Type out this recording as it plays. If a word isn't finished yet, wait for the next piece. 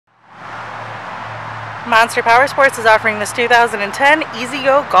Monster Powersports is offering this 2010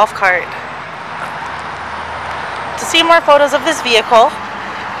 E-Z-Go golf cart. To see more photos of this vehicle,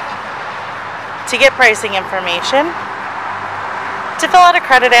 to get pricing information, to fill out a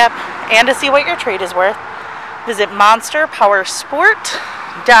credit app, and to see what your trade is worth, visit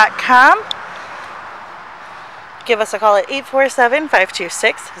monsterpowersport.com. Give us a call at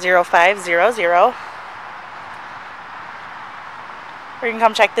 847-526-0500. Or you can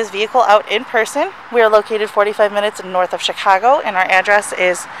come check this vehicle out in person. We are located 45 minutes north of Chicago, and our address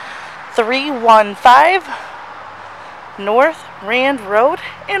is 315 North Rand Road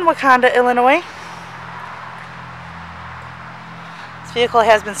in Wauconda, Illinois. This vehicle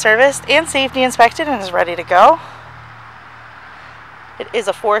has been serviced and safety inspected and is ready to go. It is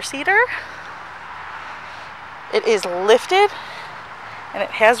a 4-seater. It is lifted, and it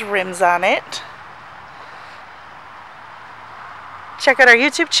has rims on it. Check out our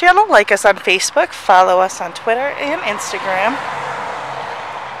YouTube channel, like us on Facebook, follow us on Twitter and Instagram.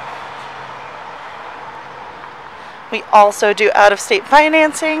 We also do out-of-state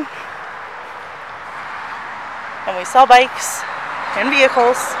financing, and we sell bikes and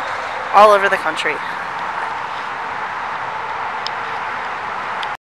vehicles all over the country.